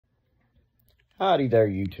Howdy there,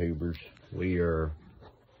 YouTubers. We are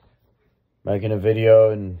making a video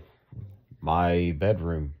in my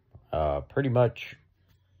bedroom. Pretty much,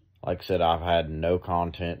 like I said, I've had no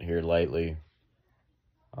content here lately.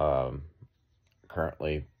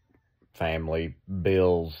 Currently, family,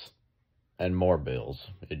 bills, and more bills.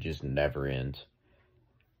 It just never ends.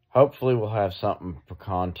 Hopefully, we'll have something for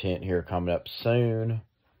content here coming up soon.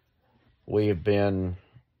 We have been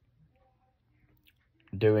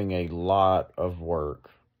doing a lot of work.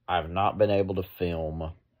 I've not been able to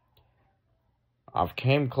film. I've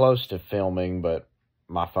came close to filming, but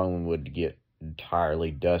my phone would get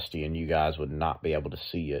entirely dusty and you guys would not be able to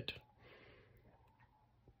see it.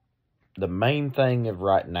 The main thing of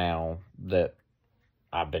right now that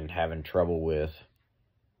I've been having trouble with,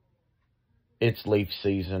 it's leaf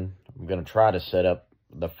season. I'm going to try to set up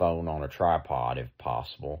the phone on a tripod if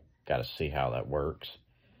possible. Got to see how that works.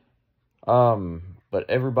 But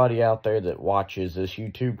everybody out there that watches this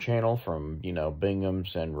YouTube channel from,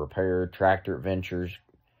 Bingham's and Repair Tractor Adventures,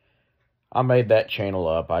 I made that channel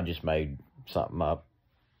up. I just made something up.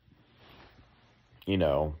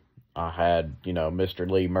 I had, Mr.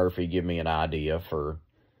 Lee Murphy give me an idea for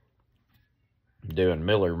doing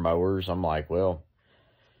Miller mowers. I'm like, well,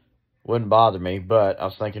 wouldn't bother me, but I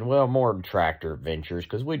was thinking, well, more tractor adventures,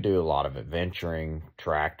 because we do a lot of adventuring,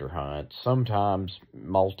 tractor hunts. Sometimes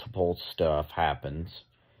multiple stuff happens.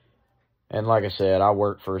 And like I said, I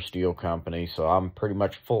work for a steel company, so I'm pretty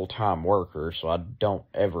much a full-time worker, so I don't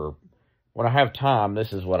ever, when I have time,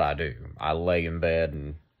 this is what I do. I lay in bed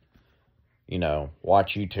and,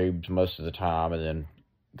 watch YouTube most of the time, and then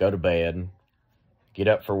go to bed, get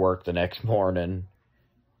up for work the next morning,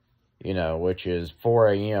 which is 4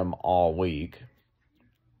 a.m. all week.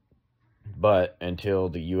 But until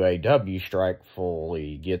the UAW strike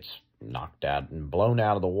fully gets knocked out and blown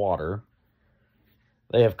out of the water,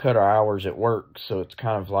 they have cut our hours at work. So it's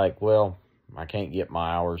kind of like, well, I can't get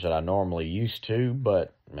my hours that I normally used to,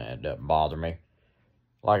 but it doesn't bother me.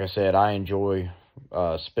 Like I said, I enjoy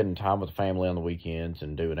spending time with the family on the weekends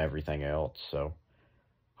and doing everything else. So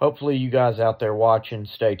hopefully you guys out there watching,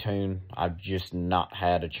 stay tuned. I've just not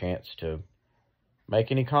had a chance to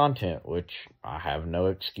make any content, which I have no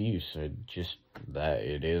excuse. It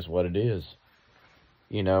is what it is.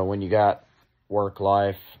 When you got work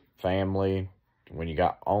life, family, when you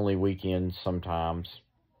got only weekends sometimes,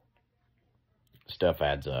 stuff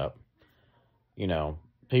adds up.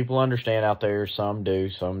 People understand out there. Some do,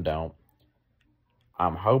 some don't.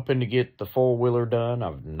 I'm hoping to get the four-wheeler done.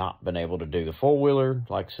 I've not been able to do the four-wheeler.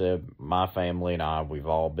 Like I said, my family and I, we've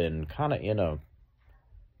all been kind of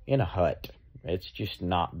in a hut. It's just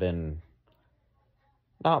not been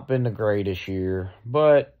the greatest year,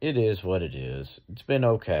 but it is what it is. It's been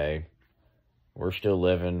okay. We're still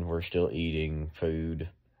living. We're still eating food,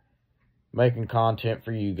 making content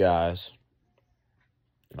for you guys.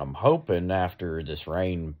 I'm hoping after this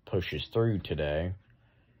rain pushes through today,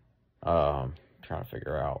 trying to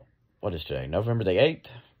figure out, what is today, November the 8th?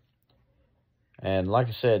 And like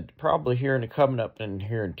I said, probably coming up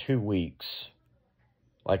in 2 weeks.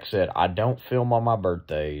 Like I said, I don't film on my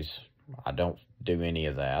birthdays. I don't do any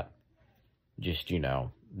of that. Just,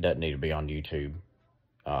 doesn't need to be on YouTube.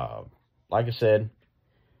 Like I said,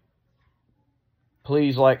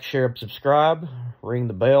 please like, share, subscribe. Ring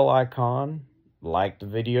the bell icon. Like the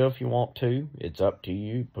video if you want to. It's up to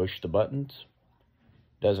you. Push the buttons.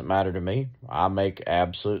 Doesn't matter to me. I make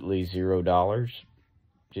absolutely $0.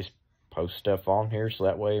 Just post stuff on here so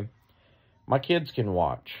that way my kids can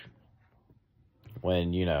watch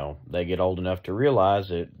when, they get old enough to realize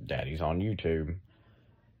that Daddy's on YouTube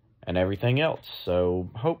and everything else.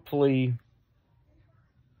 So hopefully,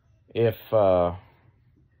 if I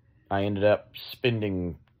ended up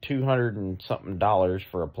spending $200 and something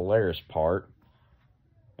for a Polaris part,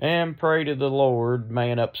 and pray to the Lord,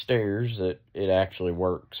 man upstairs, that it actually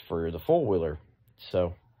works for the four-wheeler.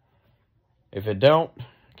 So, if it don't,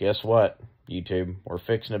 guess what, YouTube? We're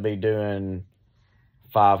fixing to be doing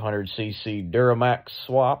 500cc Duramax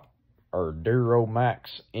swap, or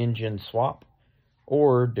Duromax engine swap,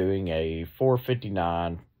 or doing a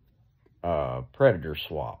 459 Predator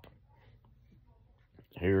swap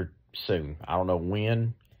here soon. I don't know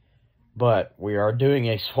when, but we are doing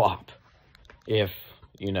a swap if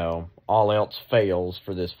all else fails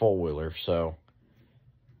for this four-wheeler. So,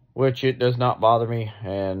 which it does not bother me,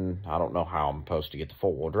 and I don't know how I'm supposed to get the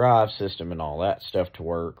four-wheel drive system and all that stuff to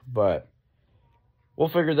work, but we'll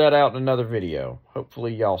figure that out in another video.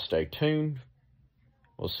 Hopefully y'all stay tuned.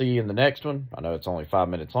 We'll see you in the next one. I know it's only 5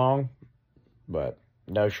 minutes long, but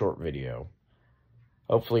no short video.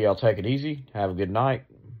 Hopefully y'all take it easy. Have a good night.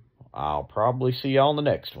 I'll probably see y'all in the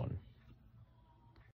next one.